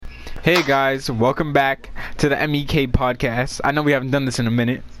Hey guys, welcome back to the MEK podcast. I know we haven't done this in a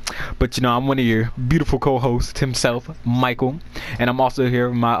minute, but I'm one of your beautiful co-hosts himself, Michael, and I'm also here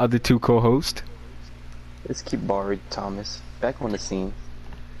with my other two co-hosts. Let's keep Barry Thomas back on the scene.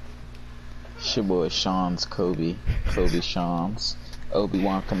 It's your boy Sean's Kobe Sean's,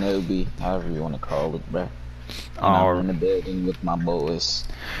 Obi-Wan Kenobi, however you want to call it, bruh. And I'm in the building with my boys,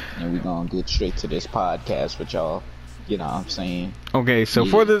 and we gonna get straight to this podcast with y'all. You know what I'm saying? Okay, so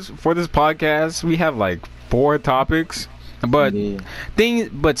for this podcast, we have like 4 topics, but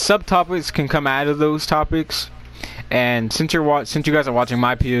subtopics can come out of those topics. And since you guys are watching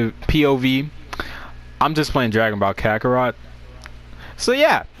my POV, I'm just playing Dragon Ball Kakarot. So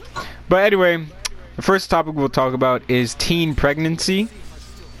yeah. But anyway, the first topic we'll talk about is teen pregnancy.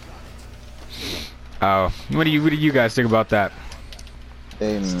 What do you guys think about that?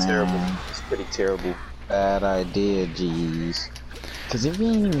 Hey, It's terrible. It's pretty terrible. Bad idea, jeez. Cause if you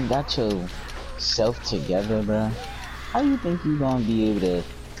ain't even got yourself together, bruh, how you think you gonna be able to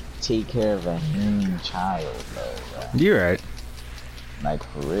take care of a human child, bruh? You're right. Like,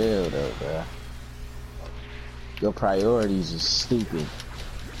 for real, though, bruh. Your priorities are stupid.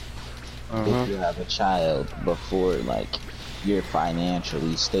 If you have a child before, like, you're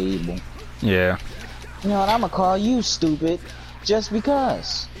financially stable. Yeah. You know what, I'm gonna call you stupid just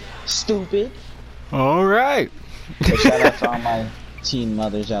because. Stupid. Alright. So shout out to all my teen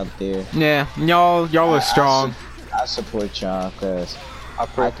mothers out there. Yeah, y'all are strong. I support y'all, cause I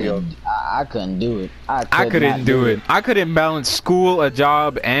couldn't do it. I couldn't do it. I couldn't balance school, a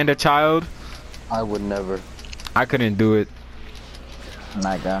job, and a child. I would never. I couldn't do it.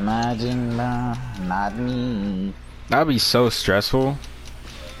 Like, imagine, not me. That'd be so stressful.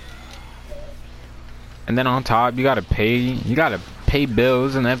 And then on top, you gotta pay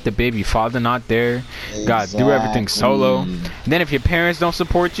bills, and if the baby father not there, you gotta do everything solo. And then if your parents don't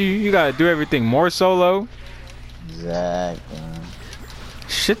support you, you gotta do everything more solo. Exactly.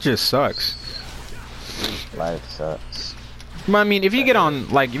 Shit just sucks. Life sucks. I mean, if you get on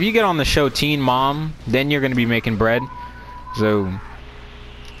the show Teen Mom, then you're gonna be making bread. So,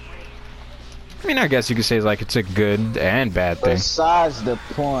 I mean, I guess you could say like it's a good and bad thing. Besides the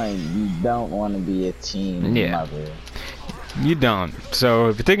point, you don't want to be a teen mother. You don't. So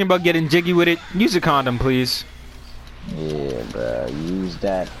if you're thinking about getting jiggy with it, use a condom, please. Yeah, bro. Use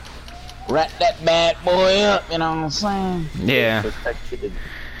that. Wrap that bad boy up. You know what I'm saying? Yeah. I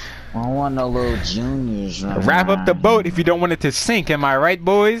don't want no little juniors. Wrap up the boat if you don't want it to sink. Am I right,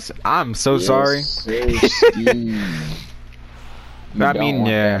 boys? I'm so sorry. I mean,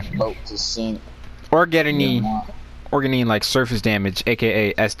 yeah. Boat to sink. Or get any like surface damage,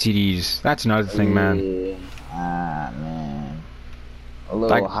 aka STDs. That's another thing, man. Man. A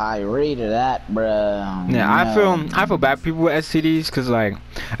little high rate of that, bruh. Yeah, I feel bad for people with STDs, cause like,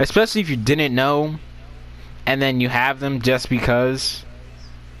 especially if you didn't know, and then you have them just because.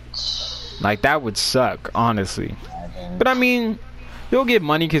 Like, that would suck, honestly. But I mean, you'll get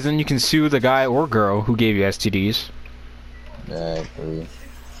money, cause then you can sue the guy or girl who gave you STDs. Exactly.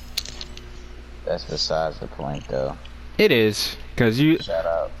 That's besides the point, though. It is, cause you. Shout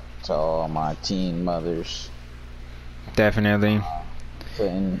out to all my teen mothers. Definitely.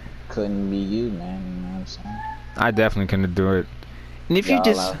 Couldn't be you, man. You know what I'm saying? I definitely couldn't do it. And if you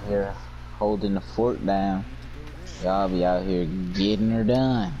just out here holding the fort down, y'all be out here getting her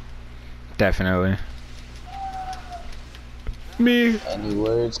done. Definitely. Me. Any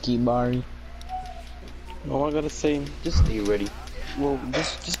words, Kibari? All I gotta say, just stay ready. Well,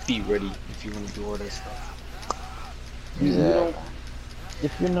 just be ready if you want to do all that stuff. Exactly.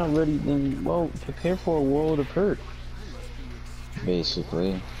 If you're not ready, then well, prepare for a world of hurt.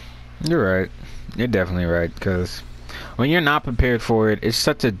 Basically. You're right. You're definitely right, because when you're not prepared for it, it's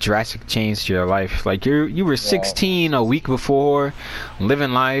such a drastic change to your life. Like, you were 16 a week before,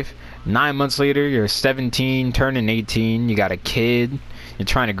 living life. 9 months later, you're 17, turning 18. You got a kid. You're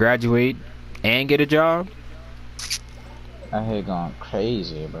trying to graduate and get a job. I here going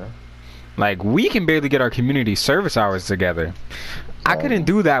crazy, bro. Like, we can barely get our community service hours together. I couldn't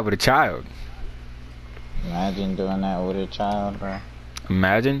do that with a child. Imagine doing that with a child, bro.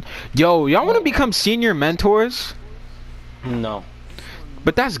 Imagine. Yo, y'all want to become senior mentors? No.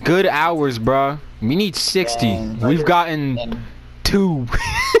 But that's good hours, bruh. We need 60. We've gotten 2.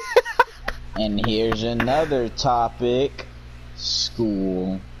 And here's another topic.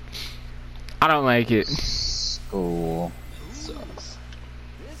 School. I don't like it. School. Sucks.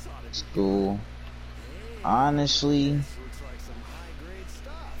 School. Honestly,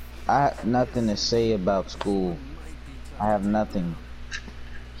 I have nothing to say about school. I have nothing.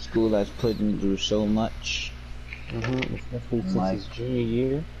 School has put me through so much. Especially since his junior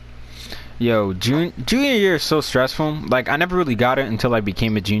year. Yo, junior year is so stressful. Like, I never really got it until I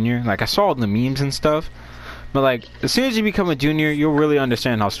became a junior. Like, I saw all the memes and stuff. But, like, as soon as you become a junior, you'll really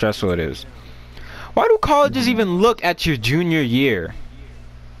understand how stressful it is. Why do colleges even look at your junior year?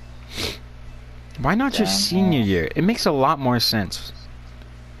 Why not your senior year? It makes a lot more sense.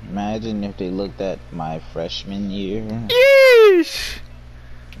 Imagine if they looked at my freshman year. Yeesh!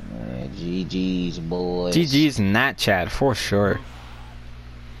 GG's, boys. GG's in that chat, for sure.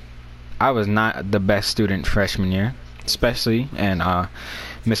 I was not the best student freshman year. Especially in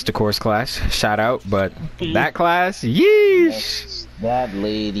Mr. Course class. Shout out, but that class, yeesh! That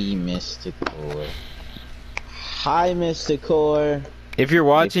lady, Mr. Core. Hi, Mr. Core. If you're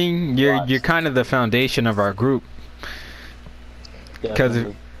watching, you're kind of the foundation of our group. Because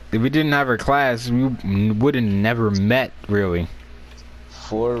if we didn't have our class, we would have never met, really.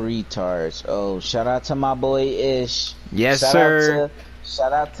 4 retards. Oh, shout out to my boy Ish. Yes, sir.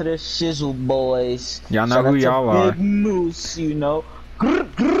 Shout out to the Shizzle boys. Y'all know who y'all are. Big Moose, you know.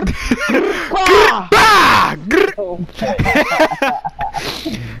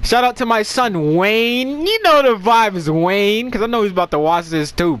 Shout out to my son Wayne. You know the vibe is Wayne, because I know he's about to watch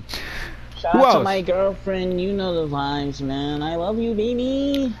this too. Shout out to my girlfriend. You know the vibes, man. I love you,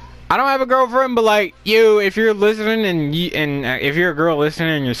 baby. I don't have a girlfriend, but like you, if you're listening and if you're a girl listening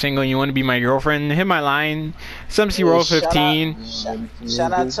and you're single and you want to be my girlfriend, hit my line. Some roll 15.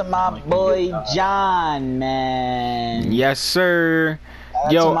 Shout out to my boy John, man. Yes, sir.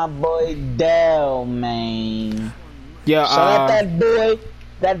 Shout out to my boy Dell, man. Yeah. Shout out that boy,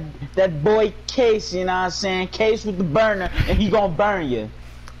 that boy Case. You know what I'm saying? Case with the burner, and he gonna burn you.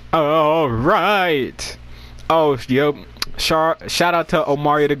 All right. Oh, yep. Shout out to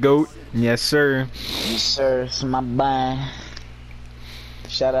Omari the GOAT. Yes, sir. Yes, sir. It's my boy.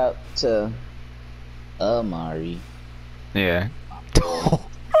 Shout out to Omari. Yeah. Love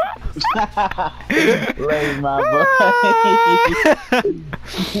my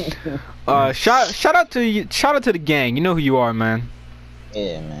boy. Shout out to you. Shout out to the gang. You know who you are, man.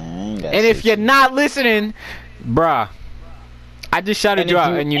 Yeah, man. And if you're not listening, bruh, I just shouted you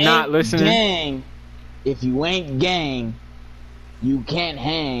out, and you're not listening. Gang, if you ain't gang, you can't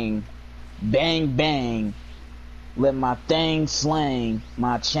hang. Bang bang. Let my thing slang,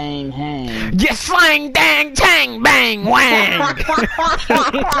 my chain hang. You slang dang tang bang wang.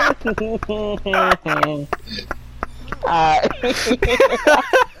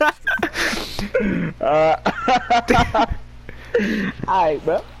 Alright,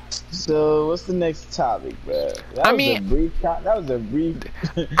 bro. So what's the next topic, bro? That was a brief.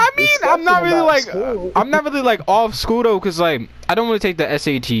 I mean, I'm not really like off school though, cause like I don't want to take the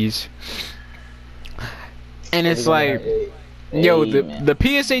SATs, and it's like, yo, the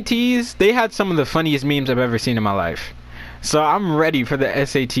PSATs, they had some of the funniest memes I've ever seen in my life, so I'm ready for the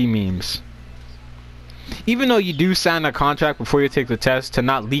SAT memes. Even though you do sign a contract before you take the test to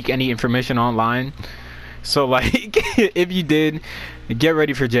not leak any information online, so like if you did, get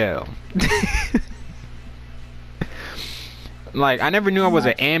ready for jail. Like, I never knew I was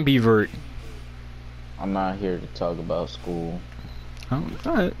an ambivert. I'm not here to talk about school. Oh,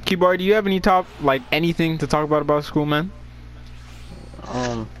 alright. Keyboard, do you have anything to talk about school, man?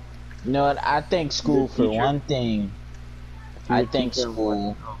 You know what? I think school, for one thing. I think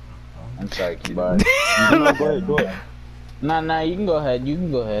school. I'm sorry, Keyboard. Go ahead. Nah, you can go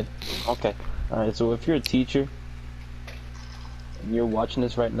ahead. Okay. Alright, so if you're a teacher and you're watching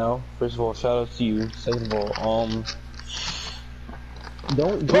this right now, first of all, shout out to you. Second of all,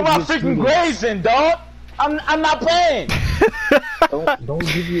 don't put my freaking grades in, dog. I'm not playing. don't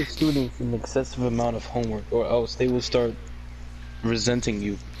give your students an excessive amount of homework, or else they will start resenting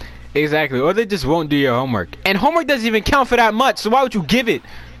you. Exactly, or they just won't do your homework. And homework doesn't even count for that much, so why would you give it?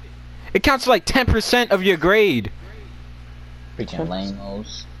 It counts for like 10% of your grade. Freaking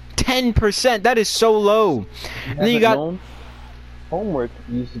lame-os. 10%, that is so low. And then you got homework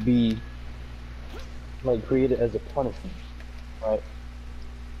used to be like created as a punishment, right?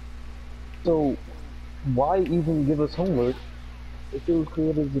 So why even give us homework if it was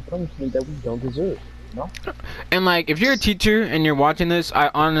created as a punishment that we don't deserve, you know? And like, if you're a teacher and you're watching this,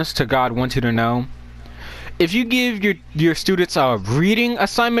 I honest to God want you to know, if you give your students a reading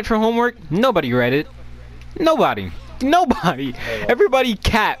assignment for homework, nobody read it. Nobody. Everybody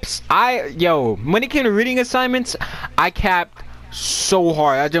caps. When it came to reading assignments, I capped so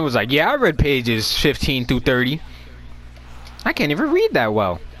hard. I just was like, yeah, I read pages 15 through 30. I can't even read that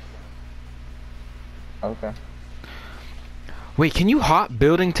well. Okay. Wait, can you hop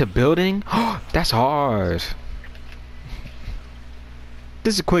building to building? That's hard.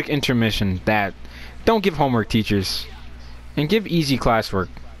 This is a quick intermission that don't give homework, teachers, and give easy classwork.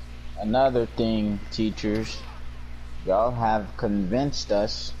 Another thing, teachers, y'all have convinced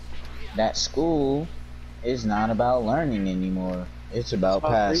us that school is not about learning anymore. It's about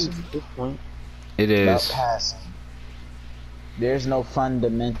passing. At this point. It It's about is. passing. There's no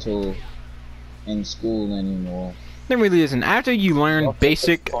fundamental in school anymore. There really isn't. After you learn Y'all take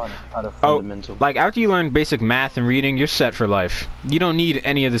basic, the fun out of fundamental. like after you learn basic math and reading, you're set for life. You don't need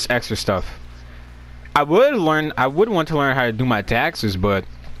any of this extra stuff. I would want to learn how to do my taxes, but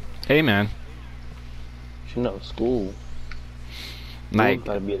hey, man, You know, school. like,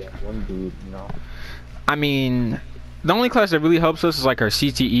 Gotta be that one dude, you know. I mean, the only class that really helps us is like our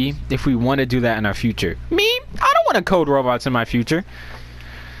CTE if we want to do that in our future. Me, I don't want to code robots in my future.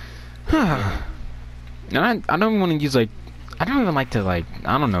 And I don't want to use, like, I don't even like to, like,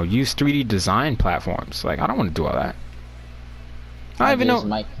 I don't know, use 3D design platforms. Like, I don't want to do all that. I don't even know.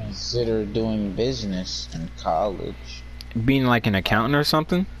 Might consider doing business in college. Being like an accountant or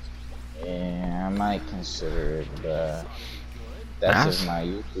something. Yeah, I might consider it, but that's just my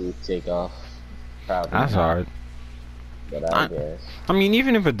YouTube takeoff. Probably That's not, hard. but I guess. I mean,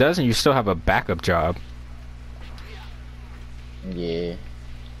 even if it doesn't, you still have a backup job. Yeah.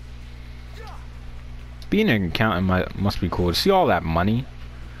 Being an accountant must be cool. To see all that money.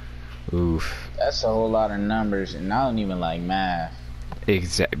 Oof. That's a whole lot of numbers, and I don't even like math.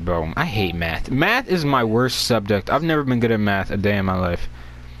 Bro, I hate math. Math is my worst subject. I've never been good at math a day in my life.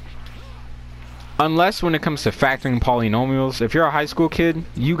 Unless when it comes to factoring polynomials. If you're a high school kid,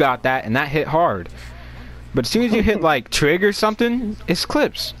 you got that, and that hit hard. But as soon as you hit, like, trig or something, it's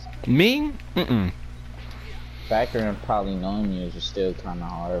clips. Me? Mm-mm. Factoring polynomials is still kind of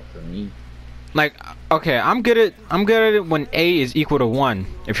hard for me. Like, okay, I'm good at it when A is equal to 1.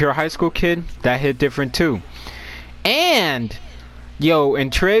 If you're a high school kid, that hit different too. And, yo, in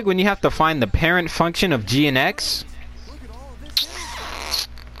trig, when you have to find the parent function of g and x,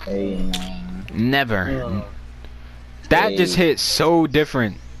 Hey, man. never. That just hit so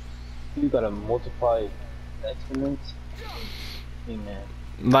different. You gotta multiply exponents. Hey, man.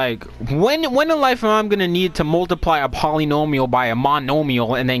 Like, when in life am I gonna need to multiply a polynomial by a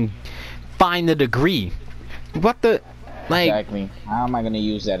monomial and then find the degree? What the, like, Exactly. How am I gonna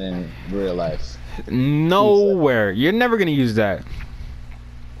use that in real life? nowhere. You're never gonna use that.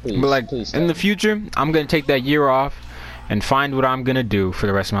 Please, But like, please in the tell me. future, I'm gonna take that year off and find what I'm gonna do for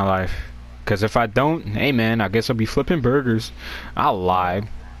the rest of my life. Cause if I don't, hey man, I guess I'll be flipping burgers. I'll lie,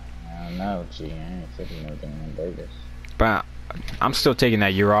 I don't know, G. I ain't flipping no damn burgers. but I'm still taking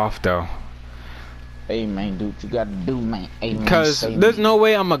that year off though. Hey, man, do what you gotta do, man. Hey, man, Cause say there's me. no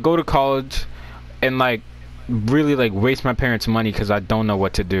way I'm gonna go to college and like really like waste my parents' money because I don't know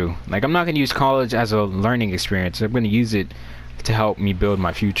what to do. Like, I'm not gonna use college as a learning experience. I'm gonna use it to help me build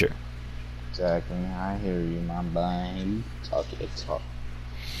my future. Exactly. I hear you, my boy. You talk your talk.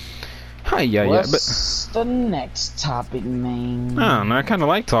 Hi, yeah, What's the next topic, man? I don't know. I kind of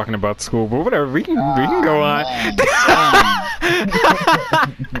like talking about school, but whatever. We can go on. Man,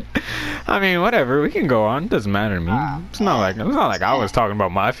 I mean, whatever. We can go on. Doesn't matter to me. It's not like I was talking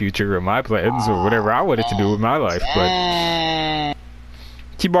about my future or my plans or whatever I wanted to do with my life. But dang.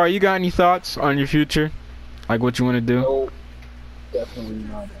 T-Bar, you got any thoughts on your future? Like what you want to do? No, definitely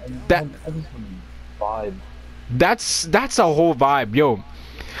not. That- I just want to vibe. That's a whole vibe, yo.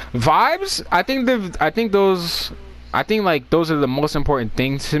 Vibes. I think like those are the most important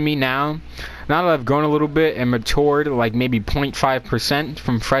things to me now. Now that I've grown a little bit and matured, like maybe 0.5%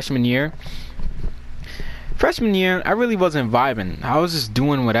 from freshman year. Freshman year, I really wasn't vibing. I was just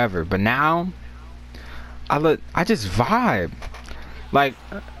doing whatever. But now, I just vibe. Like,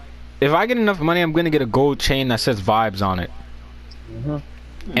 if I get enough money, I'm gonna get a gold chain that says vibes on it,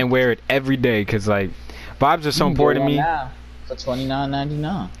 and wear it every day. Cause like, vibes are so important to me. Now for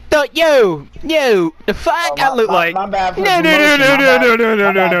 $29.99. Yo, the fuck I look like? My bad for No.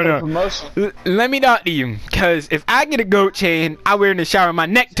 promotion. Let me talk to you, cause if I get a goat chain, I wear in the shower, my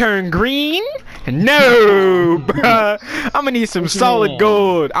neck turn green. No, bruh, I'm gonna need some solid mean?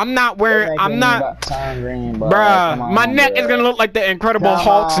 gold. I'm not wearing. I'm not. Bruh, my neck is gonna look like the Incredible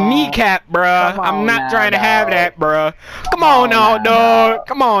Hulk's kneecap, bruh. Come I'm on not now, trying to have dog. that, bruh. Come on on now, now, dog. dog.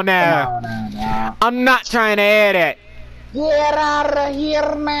 Come on now. I'm not trying to have that. Get out of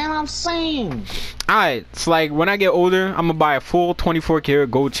here, man. I'm saying. Alright, it's like when I get older, I'm gonna buy a full 24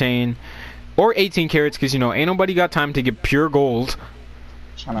 karat gold chain or 18 carats, because you know, ain't nobody got time to get pure gold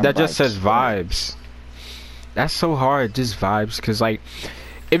that just says vibes. That's so hard, just vibes. Because like,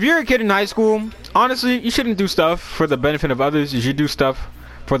 if you're a kid in high school, honestly, you shouldn't do stuff for the benefit of others. You should do stuff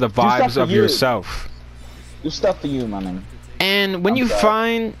for the vibes for of you. yourself. Do stuff for you, my man. And when you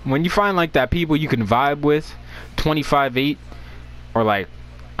find like that people you can vibe with, 25-8, or like,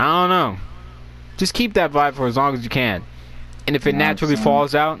 I don't know. Just keep that vibe for as long as you can. And if it naturally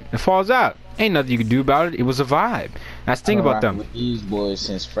falls out, it falls out. Ain't nothing you can do about it. It was a vibe. That's the thing about them. With these boys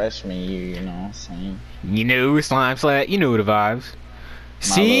since freshman year, you know what I'm saying? You know, Slime Slat, you know the vibes.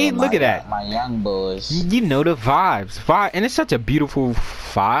 See, look at that. My young boys. You know the vibes. And it's such a beautiful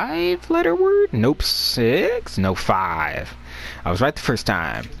 5-letter word. Nope, 6. No, 5. I was right the first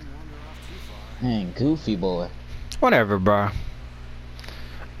time. Man, goofy boy. Whatever, bro.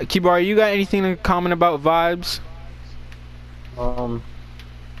 Kibar, you got anything to comment about vibes?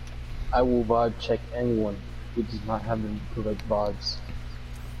 I will vibe check anyone who does not have the correct vibes.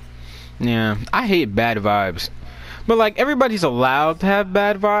 Yeah, I hate bad vibes. But like, everybody's allowed to have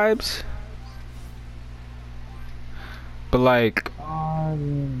bad vibes. But like, I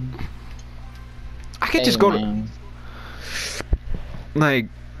could just go to, like,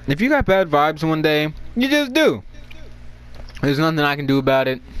 if you got bad vibes one day, you just do. There's nothing I can do about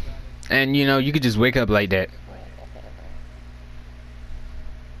it. And you know, you could just wake up like that.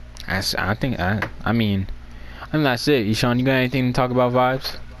 I mean, that's it. Eshawn, you got anything to talk about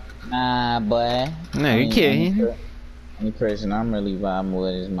vibes? Nah, boy. No, you can't. Only person I'm really vibing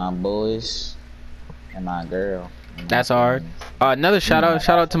with is my boys and my girl. And that's hard. Another shout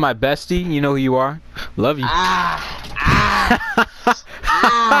out to my bestie. You know who you are. Love you.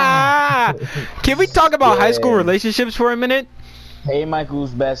 Can we talk about high school relationships for a minute? Hey,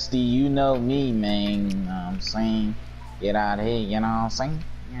 Michael's bestie, you know me, man. You know what I'm saying? Get out of here, you know what I'm saying?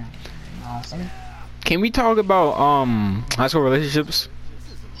 Yeah. You know what I'm saying? Can we talk about high school relationships?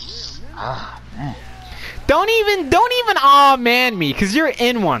 Man. Don't even man me, cause you're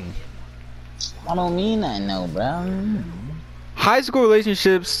in one. I don't mean that, no, bro. High school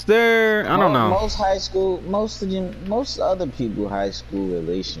relationships, I don't know. Most other people high school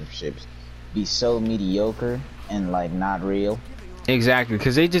relationships be so mediocre and like not real. Exactly,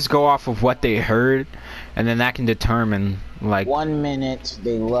 because they just go off of what they heard, and then that can determine, like... 1 minute,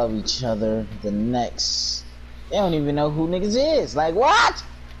 they love each other. The next, they don't even know who niggas is. Like, what?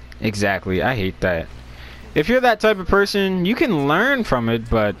 Exactly, I hate that. If you're that type of person, you can learn from it,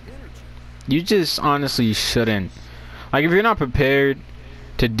 but you just honestly shouldn't. Like, if you're not prepared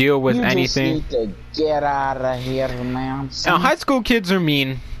to deal with anything... You just need to get out of here, man. Now, high school kids are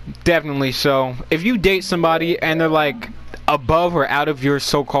mean. Definitely so. If you date somebody and they're, like... above or out of your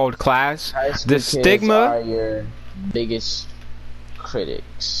so-called class, the stigma are your biggest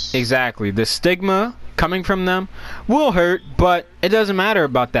critics. Exactly, the stigma coming from them will hurt, but it doesn't matter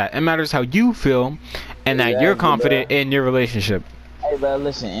about that. It matters how you feel and that you're confident in your relationship. Hey, bro,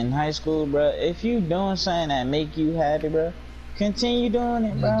 listen, in high school, bro, if you doing something that make you happy, bro, continue doing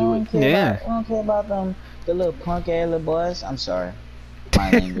it, bro. Do it. Yeah. I don't care about them, the little punk ass little boys. I'm sorry. My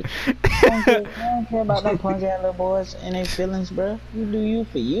language. I don't care about them punk ass little boys and their feelings, bro. You do you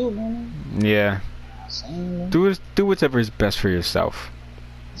for you, man. Yeah. Do whatever is best for yourself.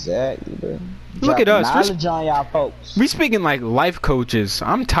 Exactly, bro. Look at us. Knowledge on y'all folks. We speaking like life coaches.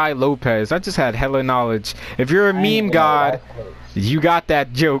 I'm Ty Lopez. I just had hella knowledge. If you're a meme god, you got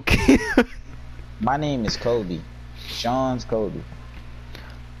that joke. My name is Kobe. Sean's Kobe.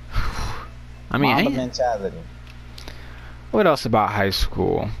 I mean, Mamba mentality. What else about high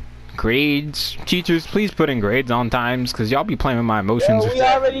school? Grades. Teachers, please put in grades on times, because y'all be playing with my emotions. Yo, we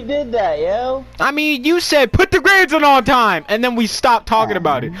already did that, yo. I mean, you said put the grades on time, and then we stopped talking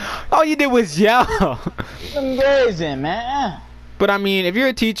about it. All you did was yell. Put some grades in, man. But I mean, if you're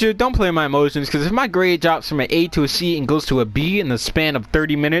a teacher, don't play with my emotions, because if my grade drops from an A to a C and goes to a B in the span of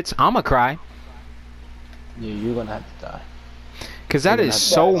 30 minutes, I'ma cry. Yeah, you're gonna have to die. Because that is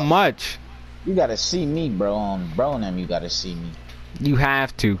so much. You gotta see me, bro. On bro and them, you gotta see me. You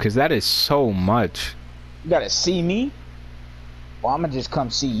have to, because that is so much. You gotta see me? Well, I'm gonna just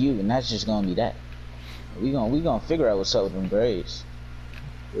come see you, and that's just gonna be that. We gonna figure out what's up with them grades.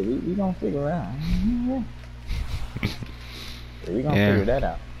 Yeah, we gonna figure out. Yeah, we gonna figure that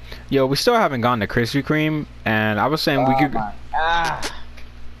out. Yo, we still haven't gone to Krispy Kreme, and I was saying we could... Alright,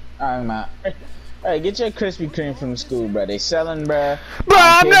 man. Alright, get your Krispy Kreme from the school, bro. They selling, bro. Bro,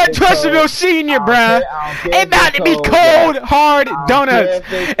 I'm not trusting no senior, bro. It about to be cold, hard donuts.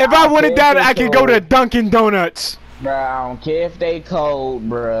 If I wanted that, I could go to Dunkin' Donuts. Bro, I don't care if they cold,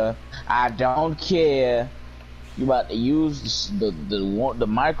 bro. I don't care. You about to use the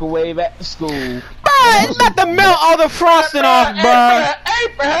microwave at the school. Bro, it's about to melt all the frosting off, bro.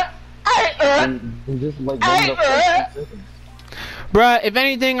 Bruh, if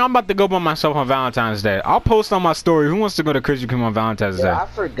anything, I'm about to go by myself on Valentine's Day. I'll post on my story. Who wants to go to Krispy Kreme on Valentine's Day? I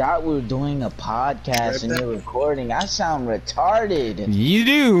forgot we were doing a podcast and you're recording. I sound retarded. You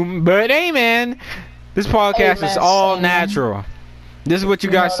do, but hey, man, this podcast is all natural. This is what you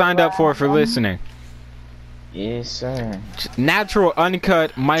guys signed up for listening. Yes, sir. Natural,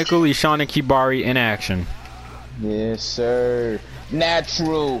 uncut, Michael, Ishan, and Kibari in action. Yes, sir.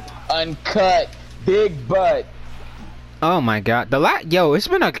 Natural, uncut, big butt. Oh my god, it's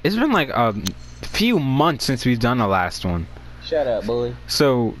been like a few months since we've done the last one. Shut up, bully.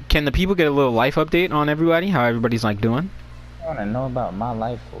 So, can the people get a little life update on everybody? How everybody's like doing? I want to know about my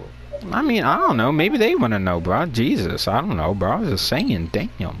life. I mean, I don't know. Maybe they want to know, bro. Jesus, I don't know, bro. I was just saying,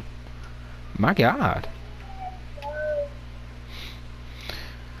 damn. My god.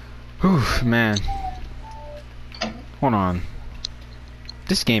 Whew, man. Hold on.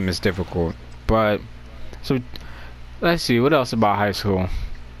 This game is difficult, but so let's see what else about high school.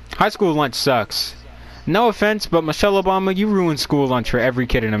 High school lunch sucks. No offense, but Michelle Obama, you ruined school lunch for every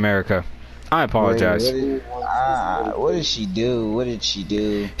kid in America. I apologize. What did she do? What did she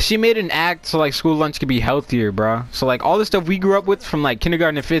do? She made an act so like school lunch could be healthier, bro. So like all the stuff we grew up with from like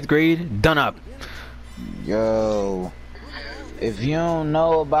kindergarten to 5th grade, done up. Yo, if you don't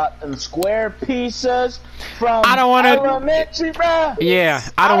know about them square pizzas from elementary, bro. Yeah,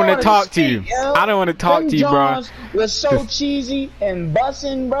 I don't want to talk to you. I don't want to talk to you, bro. Was so cheesy and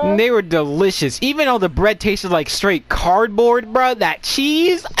bussin', bro. They were delicious. Even though the bread tasted like straight cardboard, bro. That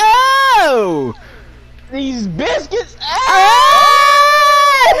cheese, oh! These biscuits, oh!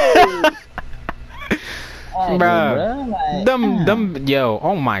 Bruh, yo,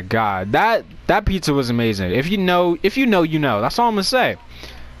 oh my god, that pizza was amazing. If you know, you know. That's all I'm gonna say.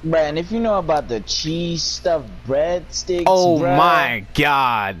 Bruh, and if you know about the cheese stuffed breadsticks, oh bruh, my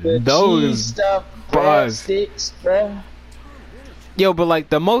god, those cheese stuffed breadsticks, bruh. Yo, but like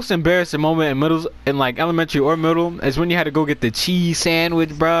the most embarrassing moment in like elementary or middle is when you had to go get the cheese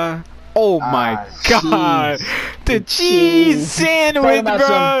sandwich, bruh. Oh my god, the cheese sandwich,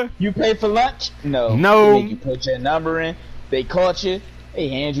 bro. You pay for lunch? No. No. You put your number in. They caught you. They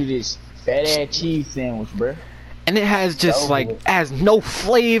hand you this fat ass cheese sandwich, bro. And it has just has no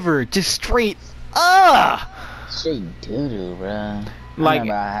flavor, just straight straight doo-doo, bro. Like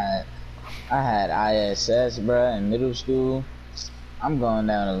I had ISS, bro, in middle school. I'm going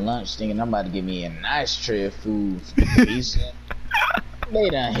down to lunch thinking I'm about to get me a nice tray of food, decent. They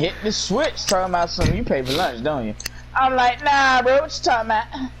done hit the switch talking about something. You pay for lunch, don't you? I'm like, nah, bro, what you talking about?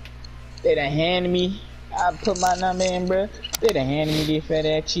 They done handed me. I put my number in, bro. They done handed me this fat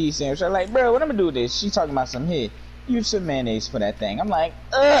ass cheese sandwich. I'm like, bro, what I'm gonna do with this? She talking about some here. Use some mayonnaise for that thing. I'm like,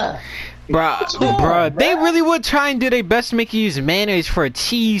 ugh. Bruh, they really would try and do their best to make you use mayonnaise for a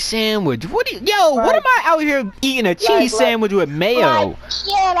cheese sandwich. What am I out here eating a cheese sandwich with mayo?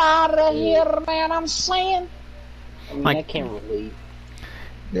 Get out of here, man, I'm saying. I mean, I can't relate.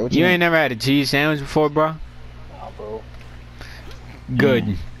 You ain't never had a cheese sandwich before, bro? Nah, bro.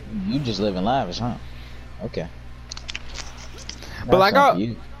 Good. You just living lavish, huh? Okay. But like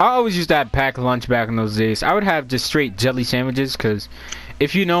I always used to have packed lunch back in those days. I would have just straight jelly sandwiches because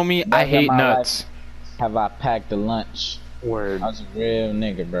if you know me, I hate nuts. Have I packed a lunch? Word. I was a real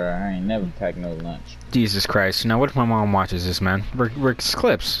nigga, bro. I ain't never packed no lunch. Jesus Christ. Now what if my mom watches this, man? Rick's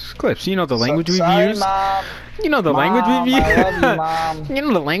clips. You know the language we've used? Mom. You know the language we've used? I love you, Mom. You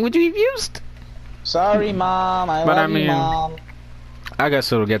know the language we've used? Sorry, Mom. I love you, Mom. I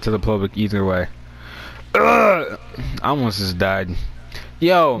guess it'll get to the public either way. Ugh! I almost just died.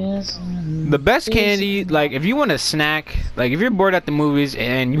 Yo, the best candy, like if you want a snack, like if you're bored at the movies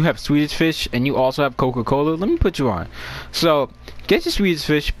and you have Swedish Fish and you also have Coca-Cola, let me put you on. So, get your Swedish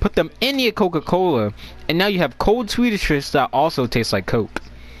Fish, put them in your Coca-Cola, and now you have cold Swedish Fish that also tastes like Coke.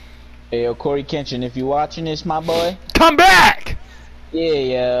 Hey, yo, Corey Kenshin, if you're watching this, my boy. Come back!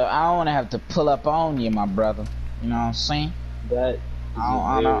 Yeah, I don't want to have to pull up on you, my brother. You know what I'm saying? That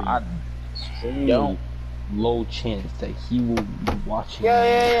I don't. Low chance that he will be watching.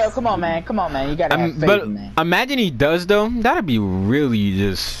 Yeah. Come on, man. You gotta have faith, man. Imagine he does though. That'd be really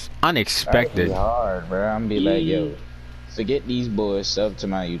just unexpected. That'd be hard, bro. I'm gonna be like, yo, forget these boys. Sub to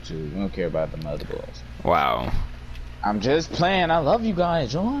my YouTube. We don't care about them other boys. Wow. I'm just playing. I love you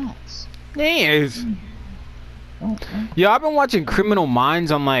guys. Relax. Yes. Yo, I've been watching Criminal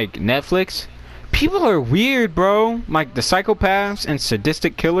Minds on like Netflix. People are weird, bro. Like the psychopaths and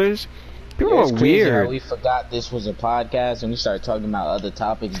sadistic killers. People are weird. We forgot this was a podcast and we started talking about other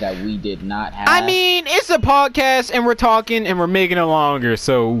topics that we did not have. I mean, it's a podcast and we're talking and we're making it longer,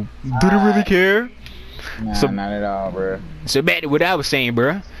 so do they really care? Nah, not at all, bro. So back to what I was saying,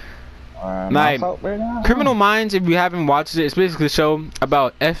 bro. Like, Criminal Minds, if you haven't watched it, it's basically a show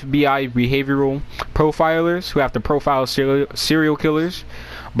about FBI behavioral profilers who have to profile serial killers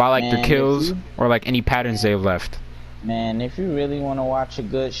by like their kills or like any patterns they've left. Man, if you really want to watch a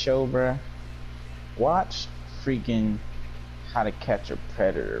good show, bruh, watch freaking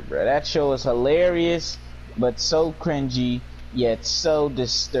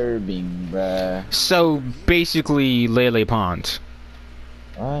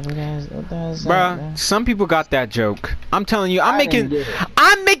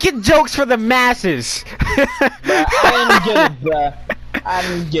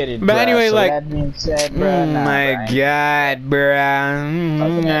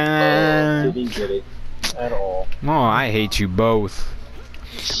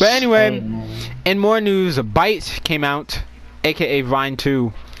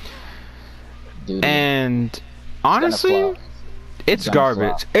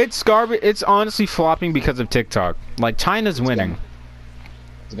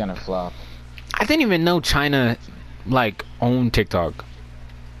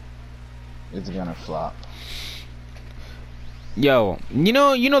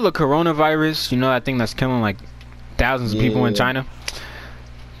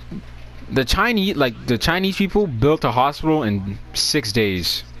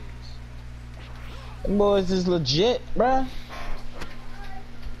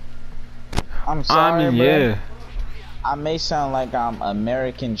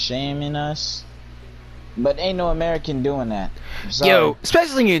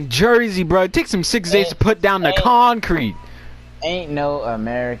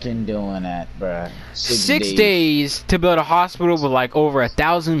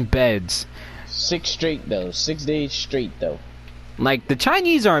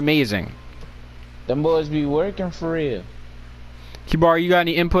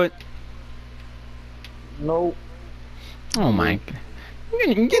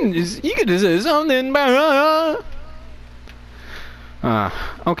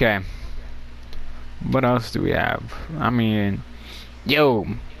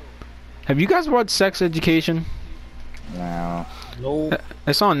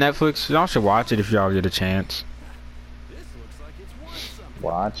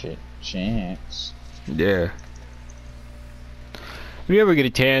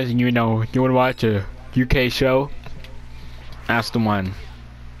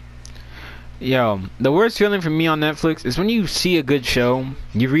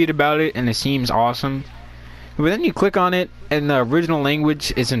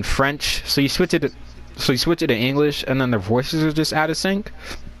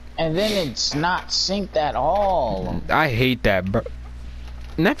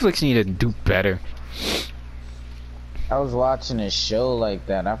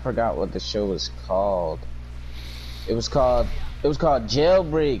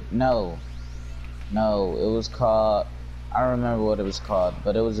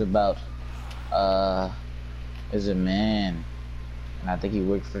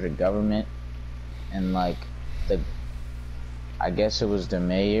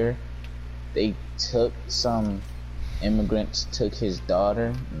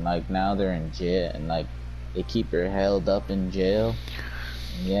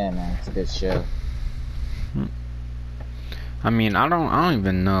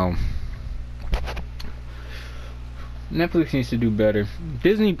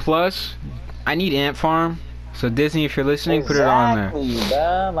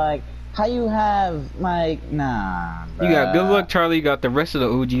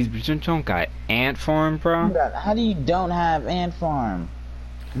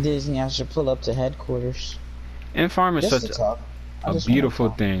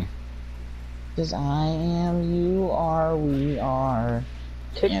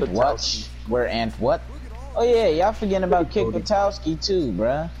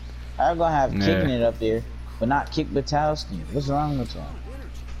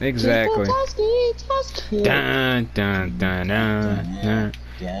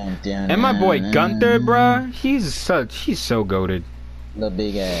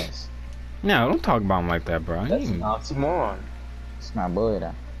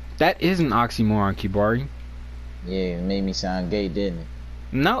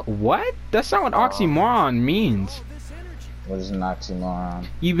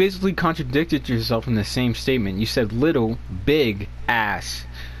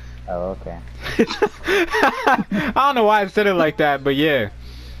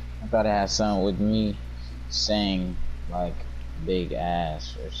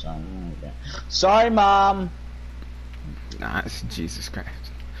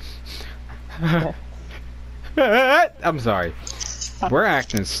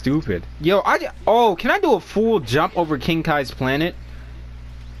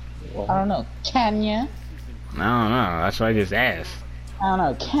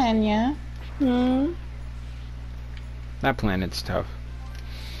That planet's tough.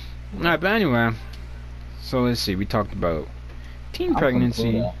 Alright, but anyway. So let's see. We talked about teen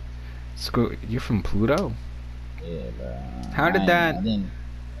pregnancy. School. You're from Pluto? Yeah, bro. How did that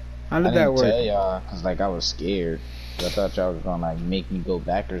work? Tell y'all, cause like I was scared. I thought y'all was gonna like make me go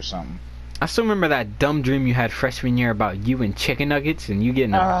back or something. I still remember that dumb dream you had freshman year about you and chicken nuggets and you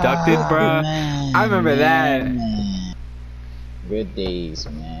getting abducted, bro. I remember that. Man. Good days,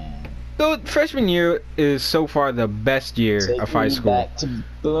 man. So freshman year is so far the best year Take of high me school. Back to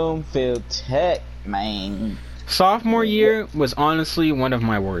Bloomfield Tech, man. Sophomore year was honestly one of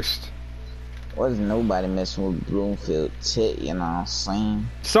my worst. Wasn't nobody messing with Bloomfield Tech, you know what I'm saying?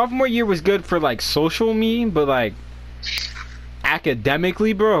 Sophomore year was good for like social me, but like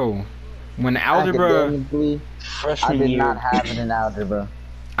academically, bro. When algebra, I did not have it in algebra.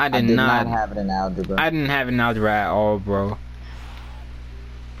 I did not have it in algebra. I didn't have it in algebra at all, bro.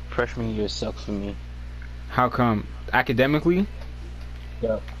 Freshman year sucks for me. How come? Academically?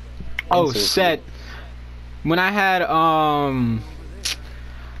 Yeah. Oh, set. When I had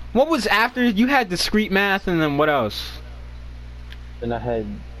what was after you had discrete math and then what else? Then I had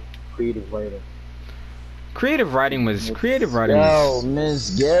creative writing. Creative writing was Yo,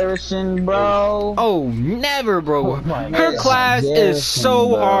 Miss Garrison, bro. Oh, never, bro. Her God. class is so Garrison,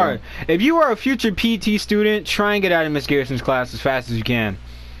 bro. hard. If you are a future PT student, try and get out of Miss Garrison's class as fast as you can.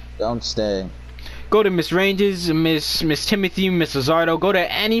 Don't stay. Go to Miss Ranges, Miss Timothy, Miss Lizardo. Go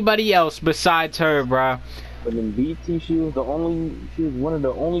to anybody else besides her, bro. But in BT, she was one of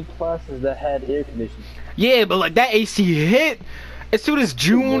the only classes that had air conditioning. Yeah, but like that AC hit. As soon as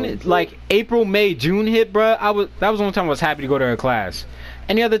June, like April, May, June hit, bro, that was the only time I was happy to go to her class.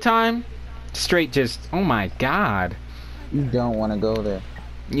 Any other time, straight just, oh my god. You don't want to go there.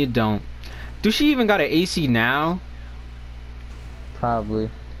 You don't. Do she even got an AC now? Probably.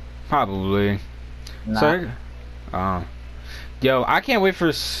 Probably. Nah. So, yo, I can't wait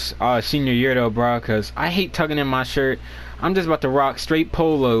for senior year though, bro, cause I hate tugging in my shirt. I'm just about to rock straight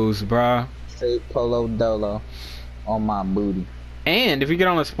polos, bro. Straight polo dolo on my booty. And if we get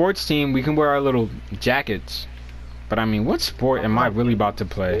on a sports team, we can wear our little jackets. But I mean, what sport am I really about to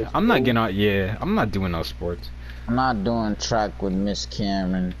play? I'm not getting out. Yeah, I'm not doing no sports. I'm not doing track with Miss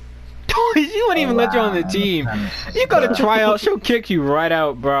Cameron. She wouldn't even let you on the team. You go to try out, she'll kick you right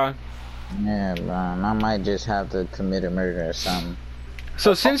out, bro. Yeah, bro. I might just have to commit a murder or something.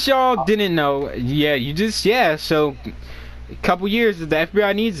 So since y'all didn't know, so a couple years, the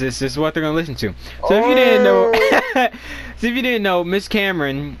FBI needs this is what they're gonna listen to. So if you didn't know, Miss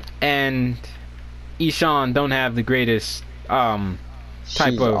Cameron and Ishan don't have the greatest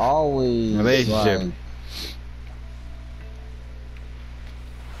type of relationship. Like,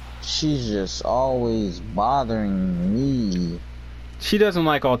 she's just always bothering me. She doesn't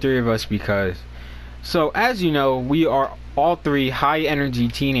like all three of us because, so as you know, we are all three high energy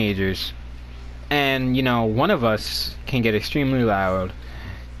teenagers. And, you know, one of us can get extremely loud,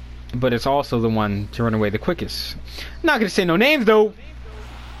 but it's also the one to run away the quickest. I'm not gonna say no names, though.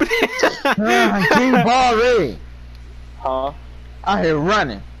 King Ball Huh? out here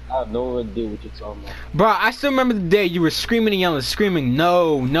running. I have no idea what you're talking about. Bro, I still remember the day you were screaming and yelling, screaming,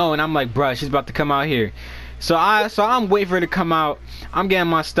 no, no, and I'm like, bro, she's about to come out here. So I'm waiting for her to come out. I'm getting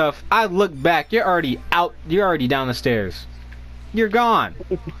my stuff. I look back, you're already out, you're already down the stairs. You're gone.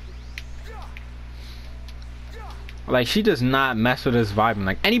 Like, she does not mess with us vibing.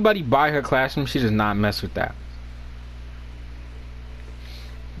 Like, anybody by her classroom, she does not mess with that.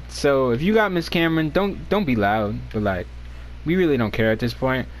 So, if you got Miss Cameron, don't be loud. But, like, we really don't care at this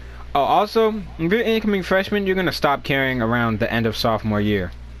point. Oh, also, if you're an incoming freshman, you're going to stop caring around the end of sophomore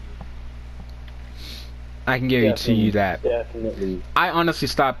year. I can guarantee you that. Definitely. I honestly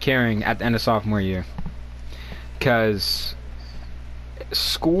stopped caring at the end of sophomore year. Because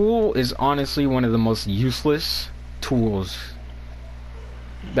school is honestly one of the most useless tools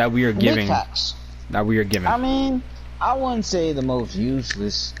that we are giving. I mean, I wouldn't say the most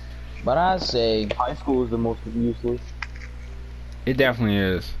useless, but I'd say High school is the most useless. It definitely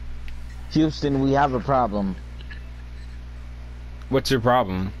is. Houston, we have a problem. What's your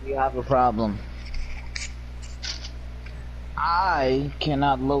problem? We have a problem. I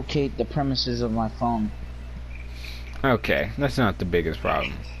cannot locate the premises of my phone. Okay, that's not the biggest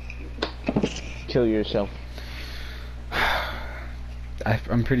problem. Kill yourself.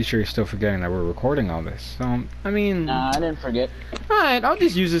 I'm pretty sure you're still forgetting that we're recording all this. So, I mean... Nah, I didn't forget. Alright, I'll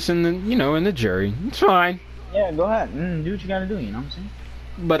just use this in the, in the jury. It's fine. Yeah, go ahead. Do what you gotta do, you know what I'm saying?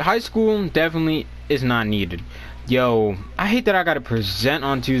 But high school definitely is not needed. Yo, I hate that I gotta present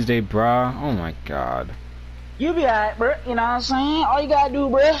on Tuesday, bruh. Oh my god. You be alright, bro. You know what I'm saying? All you gotta do,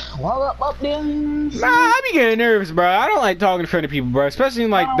 bro, walk up there. Nah, I be getting nervous, bro. I don't like talking in front of people, bro. Especially in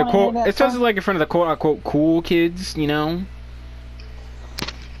like the quote, especially like in front of the quote unquote cool kids, you know.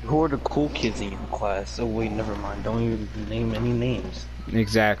 Who are the cool kids in your class? Oh wait, never mind. Don't even name any names.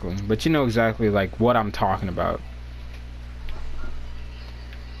 Exactly, but you know exactly like what I'm talking about.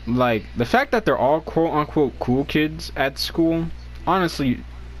 Like the fact that they're all quote unquote cool kids at school, honestly,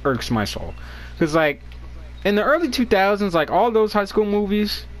 irks my soul. Cause like in the early 2000s, like all those high school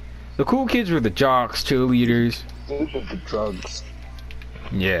movies, the cool kids were the jocks, cheerleaders. They did the drugs.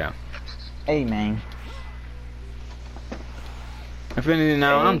 Yeah. Hey, man. If anything,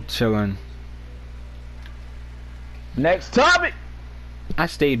 now I'm chilling. Next topic. I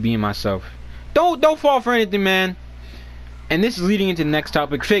stayed being myself. Don't fall for anything, man. And this is leading into the next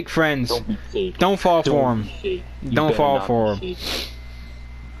topic: fake friends. Don't be fake. Don't fall for them. Don't fall not for be them. fake.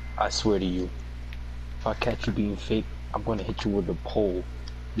 I swear to you, if I catch you being fake, I'm gonna hit you with a pole.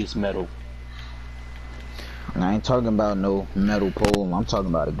 This metal. I ain't talking about no metal pole. I'm talking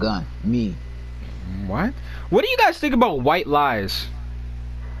about a gun. Me. What? What do you guys think about white lies?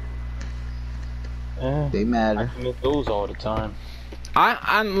 They I matter. commit those all the time.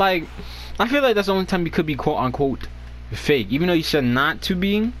 I'm like, I feel like that's the only time you could be quote unquote fake, even though you said not to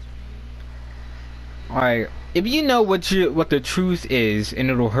be. Like, if you know what the truth is and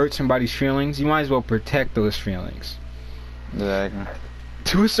it'll hurt somebody's feelings, you might as well protect those feelings. Exactly.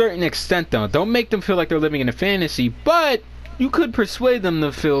 To a certain extent, though, don't make them feel like they're living in a fantasy, but you could persuade them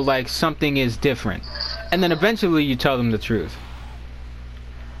to feel like something is different, and then eventually you tell them the truth.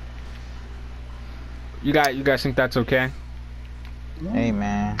 You guys think that's okay? Hey,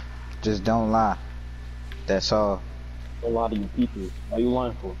 man. Just don't lie. That's all. A lot of you people. Why you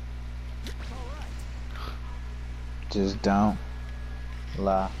lying for? Just don't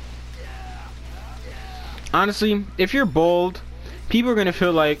lie. Honestly, if you're bold, people are gonna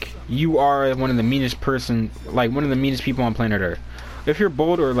feel like you are one of the meanest people on planet Earth. If you're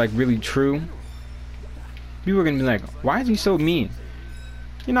bold or like really true, people are gonna be like, "Why is he so mean?"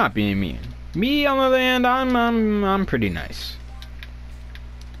 You're not being mean. Me, on the other hand, I'm pretty nice.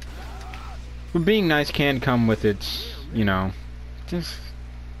 But being nice can come with its, you know, just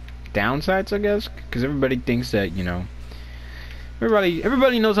downsides, I guess, because everybody thinks that, you know,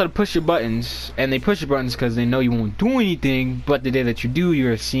 everybody knows how to push your buttons, and they push your buttons because they know you won't do anything, but the day that you do, you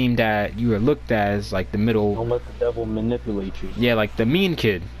are looked at as like the middle. Don't let the devil manipulate you. Yeah, like the mean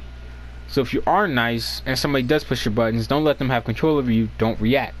kid. So if you are nice and somebody does push your buttons, don't let them have control over you. Don't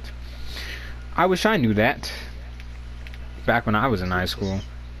react. I wish I knew that back when I was in high school.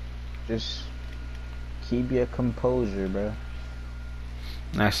 Just keep your composure, bro.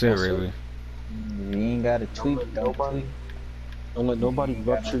 That's it, really. You ain't gotta tweet Don't let nobody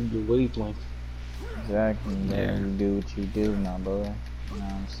rupture your wavelength. Exactly. Yeah. You do what you do, my boy. You know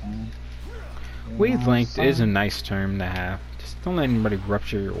what I'm saying? You know Wavelength what I'm is a saying? nice term to have. Just don't let anybody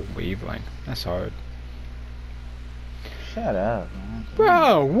rupture your wavelength. That's hard. Shut up, man.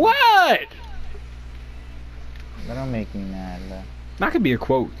 Bro, what? That don't make me mad, bro. That could be a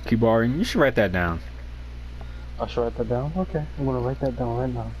quote, Kibarin. You should write that down. I should write that down? Okay. I'm gonna write that down right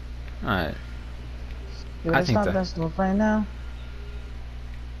now. Alright. Yo, I let's think stop that- that stuff right now.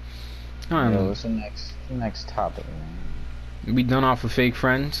 Alright, Yo, what's the next topic, man? we done off of fake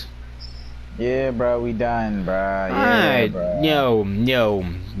friends? Yeah, bro, we done, bro. Yeah, Alright,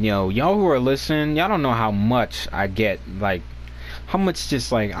 bro. y'all who are listening, y'all don't know how much I get, like, how much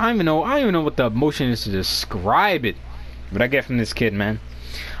just like, I don't even know what the emotion is to describe it, but I get from this kid, man.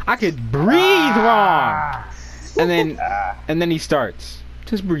 I could breathe wrong, and then he starts,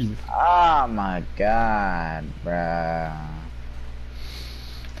 just breathe. Oh my god, bro.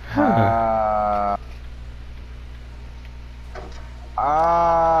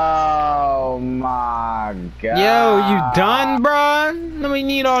 Oh my god. Yo, you done, bruh? Let me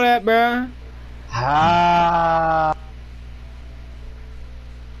need all that, bruh.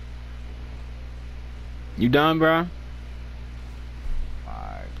 You done, bruh?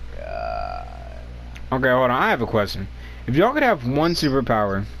 My god. Okay, hold on. I have a question. If y'all could have one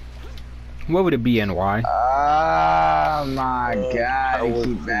superpower, what would it be and why? Oh my god. You would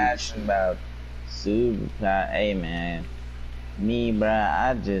keep be- asking about super. Hey man. Me, bruh,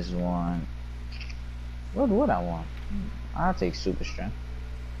 I just want. What would I want? I'll take super strength.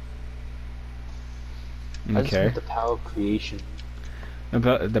 I just Okay. want the power of creation.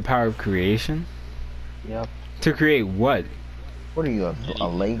 About the power of creation? Yep. To create what? What are you, a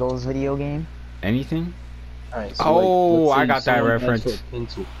Legos video game? Anything? Alright, Oh, let's say I got that someone asks reference. for a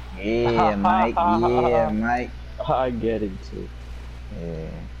pencil. Yeah, Mike. Yeah, Mike. I get it too. Yeah.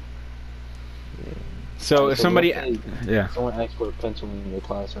 So if somebody, let's say yeah. someone asks for a pencil in your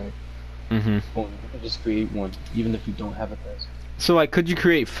class, right? Mhm. Boom, you can just create one, even if you don't have a pencil. So like, could you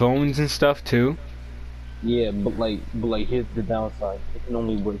create phones and stuff too? Yeah, but here's the downside. It can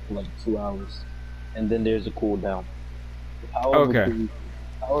only work for like 2 hours, and then there's a cooldown. The power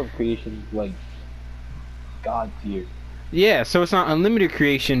of creation is like god tier. Yeah. So it's not unlimited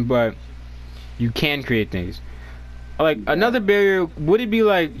creation, but you can create things. Like another barrier, would it be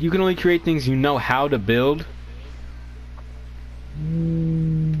like you can only create things you know how to build?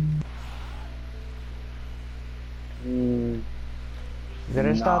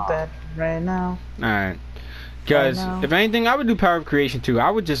 Better stop that right now. Alright. Because if anything, I would do power of creation too.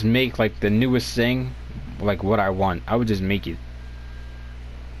 I would just make like the newest thing, like what I want. I would just make it.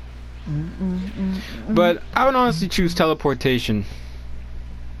 But I would honestly choose teleportation.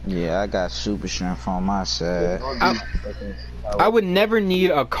 Yeah, I got super strength on my side. I would never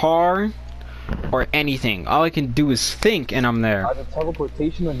need a car or anything. All I can do is think and I'm there. Either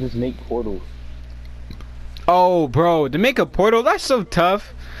teleportation or just make portals. Oh, bro, to make a portal, that's so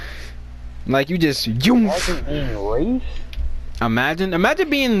tough. Like you just Imagine being Wraith? Imagine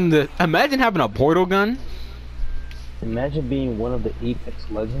having a portal gun. Imagine being one of the Apex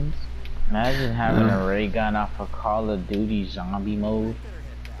Legends. Imagine having a ray gun off of Call of Duty zombie mode.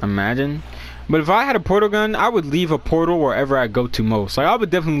 Imagine. But if I had a portal gun, I would leave a portal wherever I go to most. Like I would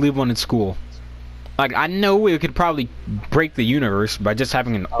definitely leave one in school. Like I know it could probably break the universe by just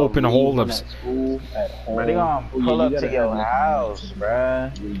having an open hole of. School, at home. But they gonna pull up to your house,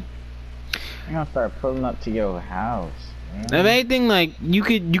 bruh. They gonna start pulling up to your house. If anything, like you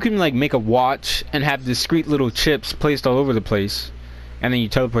can like make a watch and have discrete little chips placed all over the place, and then you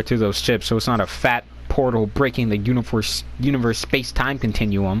teleport to those chips, so it's not a fat portal breaking the universe space-time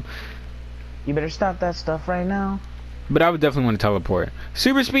continuum. You better stop that stuff right now. But I would definitely want to teleport.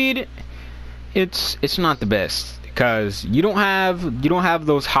 Super speed, it's not the best because you don't have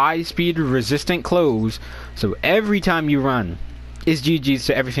those high speed resistant clothes, so every time you run, it's GG's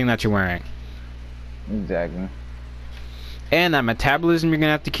to everything that you're wearing. Exactly. And that metabolism you're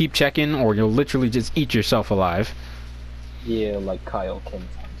gonna have to keep checking, or you'll literally just eat yourself alive. Yeah, like Kyle Kim times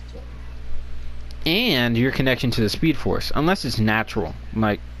 20. And your connection to the Speed Force, unless it's natural,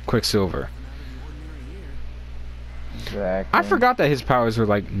 like Quicksilver. Exactly. I forgot that his powers were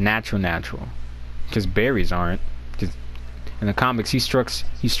like natural, because Barry's aren't. 'Cause in the comics, he strikes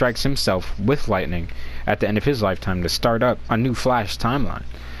himself with lightning at the end of his lifetime to start up a new Flash timeline.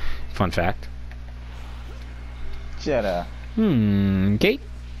 Fun fact. Shut up. Kate.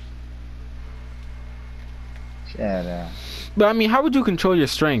 Shut up. But I mean, how would you control your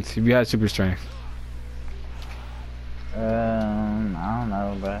strength if you had super strength? I don't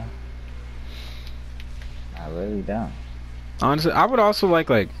know, bro. I really don't. Honestly, I would also like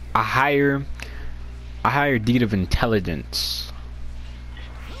a higher deed of intelligence.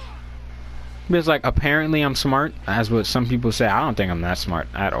 Because like apparently I'm smart, as what some people say. I don't think I'm that smart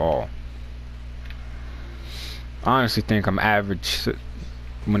at all. I honestly think I'm average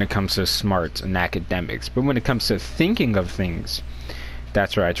when it comes to smarts and academics, but when it comes to thinking of things,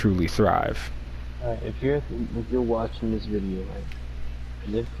 that's where I truly thrive. Alright, if you're watching this video, right,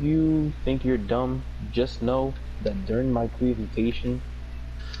 and if you think you're dumb, just know that during my presentation,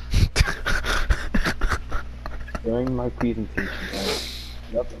 right,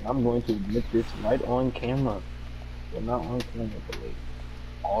 yep, I'm going to admit this right on camera. Well, not on camera, but like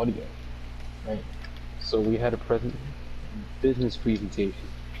audio, right? So we had a business presentation,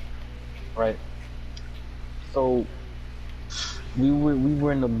 right? So we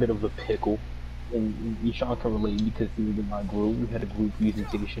were in a bit of a pickle, and Ishan can relate because he was in my group. We had a group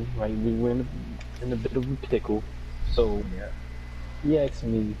presentation, right? We were in a bit of a pickle. So he asked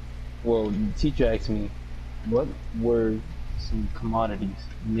me, well, the teacher asked me, what were some commodities?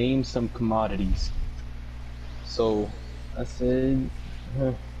 Name some commodities. So I said,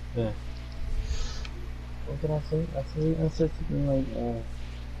 what did I say? I said something like,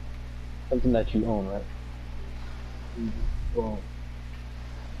 something that you own, right? Well,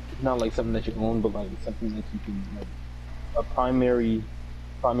 it's not like something that you own, but like something that you can, like, a primary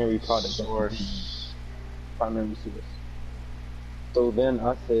product. Source. Primary source. So then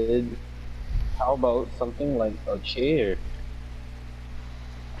I said, how about something like a chair?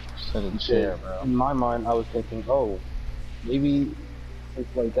 Said a chair, bro. In my mind, I was thinking, oh, maybe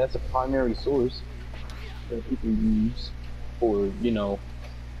it's like that's a primary source that people use for, you know,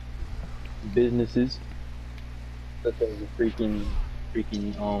 businesses, such as a freaking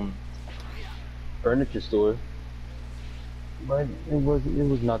furniture store. But it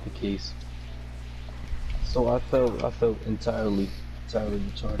was not the case. So I felt entirely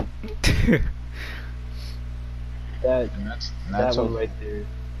retarded. That That's one right there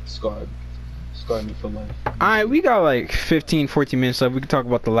scarred me for life. Alright, we got like 15, 14 minutes left. We can talk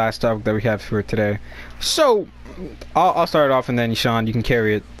about the last topic that we have for today. So, I'll start off and then, Sean, you can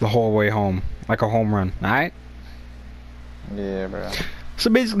carry it the whole way home. Like a home run, alright? Yeah, bro. So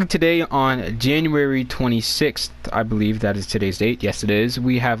basically today on January 26th, I believe that is today's date. Yes, it is.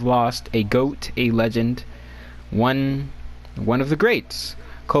 We have lost a GOAT, a legend, one of the greats.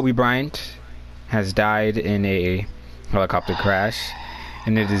 Kobe Bryant has died in a helicopter crash,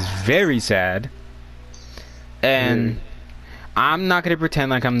 and it is very sad. And I'm not gonna pretend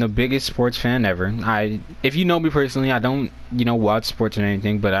like I'm the biggest sports fan ever. If you know me personally, I don't, watch sports or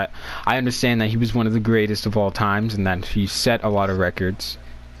anything, but I understand that he was one of the greatest of all times, and that he set a lot of records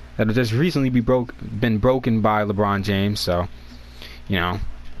that have just recently been broken by LeBron James. So, I don't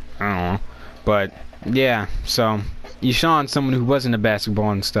know, but yeah. So, Sean, someone who wasn't a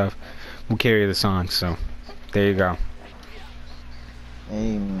basketball and stuff, will carry the song. So, there you go.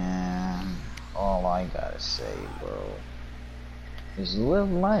 Hey man, all I gotta say, bro, is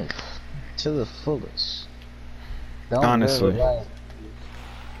live life to the fullest. Honestly.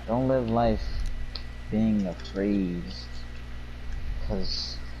 Don't live life being afraid,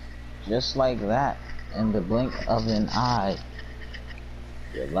 cause just like that, in the blink of an eye,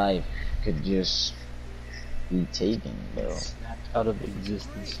 your life could just be taken, bro. Snapped out of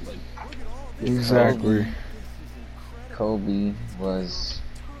existence, like. Exactly. Kobe was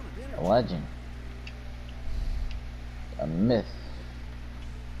a legend, a myth,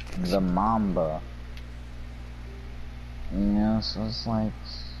 the Mamba. So it's like,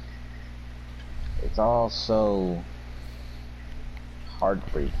 it's all so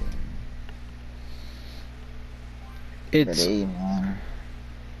heartbreaking. Today, man,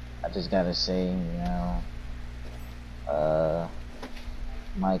 I just gotta say,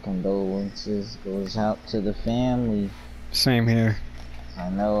 my condolences goes out to the family. Same here. I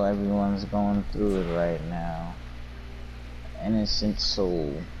know everyone's going through it right now. Innocent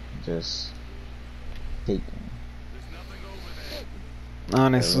soul just taken.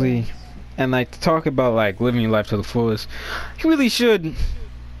 Honestly. And like, to talk about like living your life to the fullest, you really should.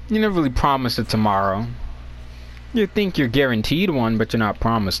 You never really promise a tomorrow. You think you're guaranteed one, but you're not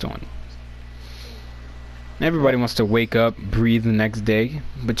promised one. Everybody wants to wake up, breathe the next day,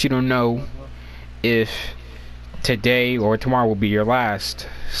 but you don't know if today or tomorrow will be your last.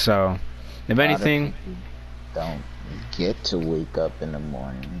 So, if anything, don't get to wake up in the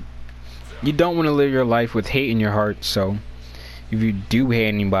morning. You don't want to live your life with hate in your heart. So, if you do hate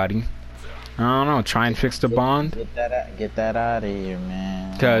anybody, I don't know, try and fix the bond. Get that out of here,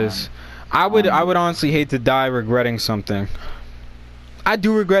 man. Because I would honestly hate to die regretting something. I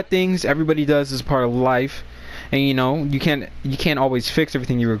do regret things. Everybody does as part of life. And you can't always fix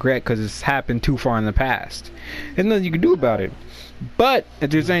everything you regret because it's happened too far in the past. There's nothing you can do about it. But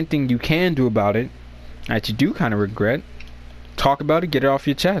if there's anything you can do about it that you do kind of regret, talk about it, get it off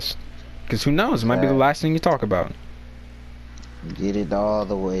your chest. Because who knows, it might be the last thing you talk about. Get it all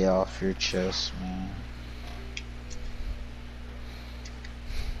the way off your chest, man.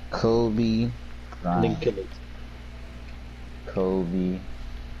 Kobe Bryant. Kobe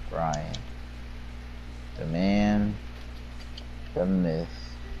Bryant. The man, the myth,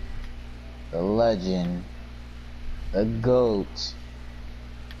 the legend, the GOAT,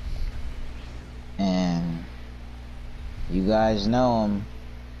 and you guys know him.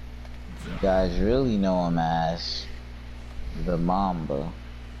 You guys really know him as the Mamba.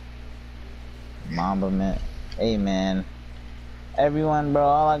 Mamba, man. Hey, man. Everyone, bro,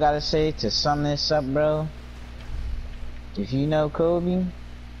 all I gotta say to sum this up, bro, if you know Kobe,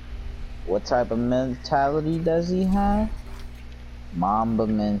 what type of mentality does he have? Mamba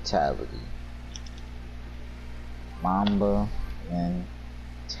mentality. Mamba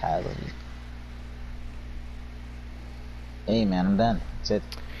mentality. Hey man, I'm done. That's it.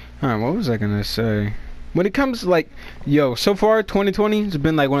 Alright, what was I gonna say? When it comes to like, so far 2020 has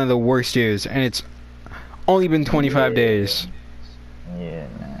been like one of the worst years, and it's only been 25 days. Yeah,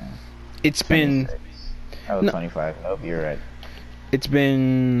 man. It's been... Oh, 25. Nope, you're right. It's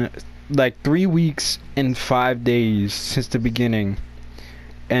been like 3 weeks and 5 days since the beginning,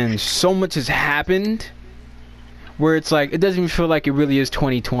 and so much has happened where it's like, it doesn't even feel like it really is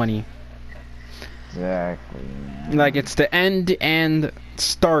 2020. Exactly, man. Like, it's the end and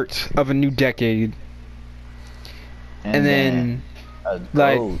start of a new decade. And then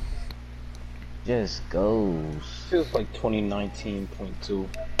like, just goes. Feels like 2019.2.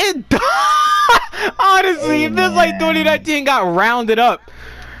 It honestly, it feels like 2019 got rounded up.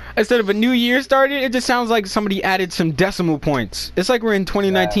 Instead of a new year started, it just sounds like somebody added some decimal points. It's like we're in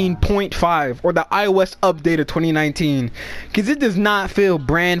 2019.5 or the iOS update of 2019, because it does not feel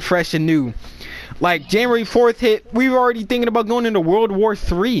brand fresh and new. Like January 4th hit, we were already thinking about going into World War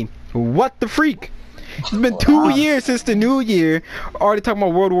III. What the freak? It's been 2 years since the new year. Already talking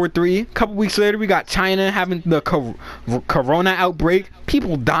about World War III. A couple weeks later, we got China having the corona outbreak.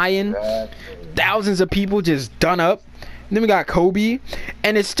 People dying. Thousands of people just done up. And then we got Kobe.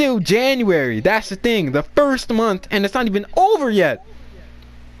 And it's still January. That's the thing. The first month. And it's not even over yet.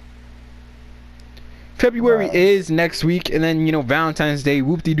 February is next week. And then, you know, Valentine's Day.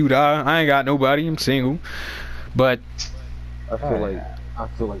 Whoop-de-doo-dah. I ain't got nobody. I'm single. But I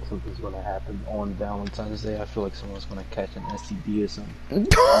feel like something's gonna happen on Valentine's Day. I feel like someone's gonna catch an STD or something.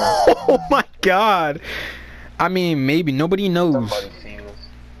 Oh my god. I mean, maybe. Nobody knows.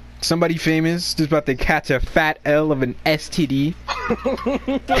 Somebody famous just about to catch a fat L of an STD.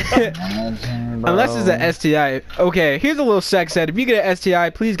 Unless it's an STI. Okay, here's a little sex ed. If you get an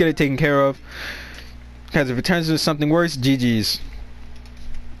STI, please get it taken care of. Because if it turns into something worse, GG's.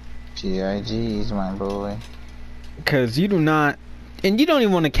 GIG's, my boy. Because you do not... And you don't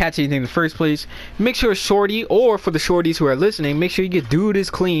even want to catch anything in the first place. Make sure shorty, or for the shorties who are listening, make sure your dude is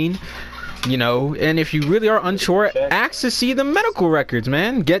clean. You know, and if you really are unsure, ask to see the medical records,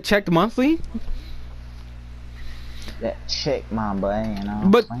 man. Get checked monthly. That check, my boy, you know.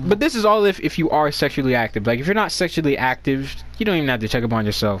 But this is all if you are sexually active. Like, if you're not sexually active, you don't even have to check up on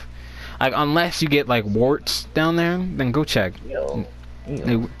yourself. Like, unless you get, like, warts down there, then go check. Yo.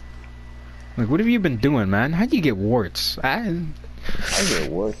 Like, what have you been doing, man? How do you get warts? I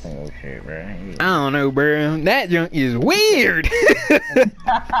get worse than your shit, bro. I don't know, bro. That junk is weird.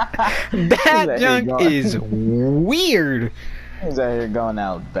 That junk is weird. He's out here going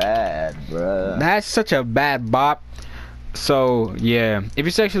out bad, bro. That's such a bad bop. So yeah, if you're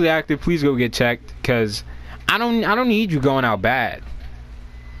sexually active, please go get checked. Cause I don't need you going out bad.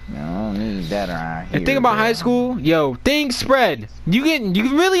 No, I don't need that around here. And think about bro. high school, yo, things spread. You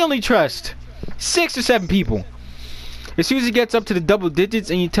really only trust 6 or 7 people. As soon as it gets up to the double digits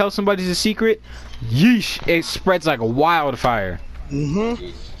and you tell somebody's a secret, yeesh, it spreads like a wildfire.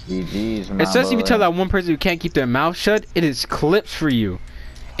 GG's, Especially if you tell that one person who can't keep their mouth shut, it is clips for you.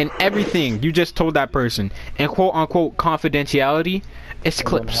 And everything you just told that person. And quote unquote confidentiality, it's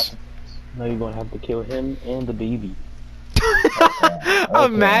clips. Now you're gonna have to kill him and the baby.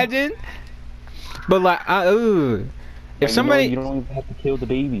 Imagine. But like, if somebody, you don't even have to kill the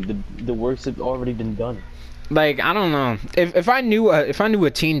baby. The worst has already been done. Like, I don't know. If I knew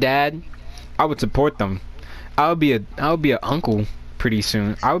a teen dad, I would support them. I would be a uncle pretty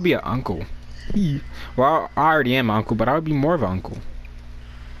soon. I would be an uncle. Well, I already am an uncle, but I would be more of an uncle.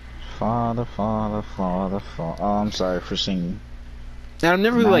 Father. Oh, I'm sorry for singing. And I've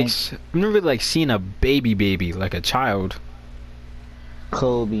never really seen a baby like a child.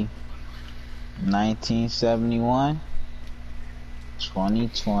 Kobe, 1971,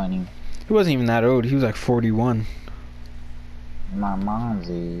 2020. He wasn't even that old. He was like 41. My mom's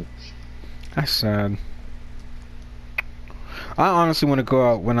age. That's sad. I honestly want to go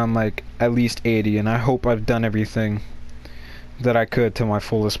out when I'm like at least 80, and I hope I've done everything that I could to my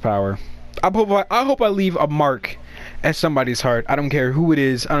fullest power. I hope I leave a mark at somebody's heart. I don't care who it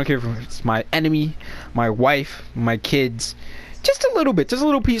is. I don't care if it's my enemy, my wife, my kids. Just a little bit. Just a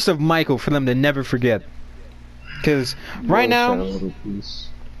little piece of Michael for them to never forget. Because right now,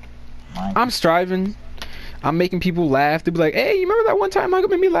 I'm striving. I'm making people laugh. They'll be like, hey, you remember that one time Michael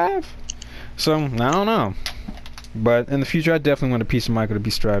made me laugh? So, I don't know. But in the future, I definitely want a piece of Michael to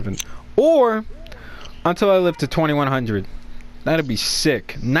be striving. Or, until I live to 2100. That'd be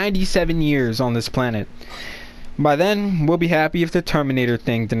sick. 97 years on this planet. By then, we'll be happy if the Terminator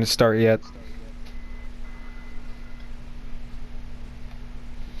thing didn't start yet.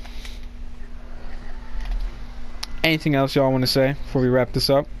 Anything else y'all want to say before we wrap this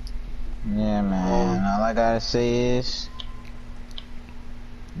up? Yeah, man. All I gotta say is,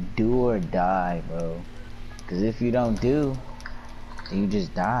 do or die, bro. Because if you don't do, then you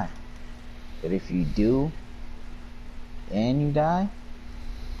just die. But if you do, and you die,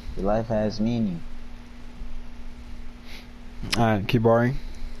 your life has meaning. Alright, keep borrowing.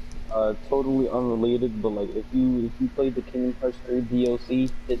 Totally unrelated, but like if you played the Kingdom Hearts 3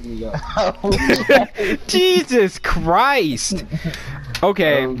 DLC, hit me up. Jesus Christ!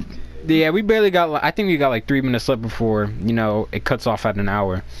 Okay, yeah, we barely got. I think we got like 3 minutes left before it cuts off at an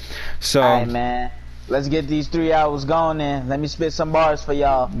hour. So, alright, man. Let's get these 3 hours going then. Let me spit some bars for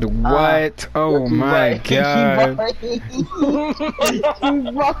y'all. What? Oh my god.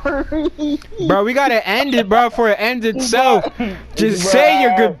 Bro, we gotta end it, bro, before it ends itself. Just say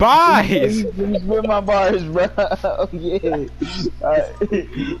your goodbyes. Let me spit my bars, bro. Oh, yeah.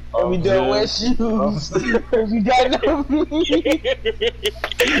 And we don't wear shoes. We got no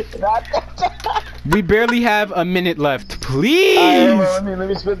We barely have a minute left. Please. Let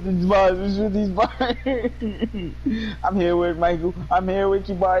me spit these bars. I'm here with Michael. I'm here with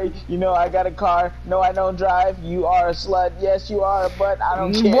Kibari. You know I got a car. No, I don't drive. You are a slut. Yes, you are, but I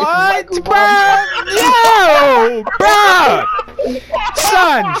don't care. What, bro? Yo, bro.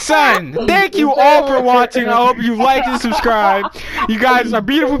 Son, thank you all for watching. I hope you like and subscribe. You guys are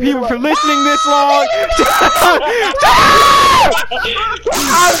beautiful people for listening this long.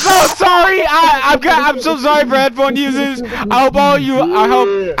 I'm so sorry. I'm so sorry for headphone users.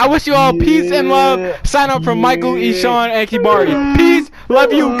 I wish you all peace and love. Sign up from Michael, Ishan, and Kibari. Peace,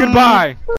 love you, goodbye.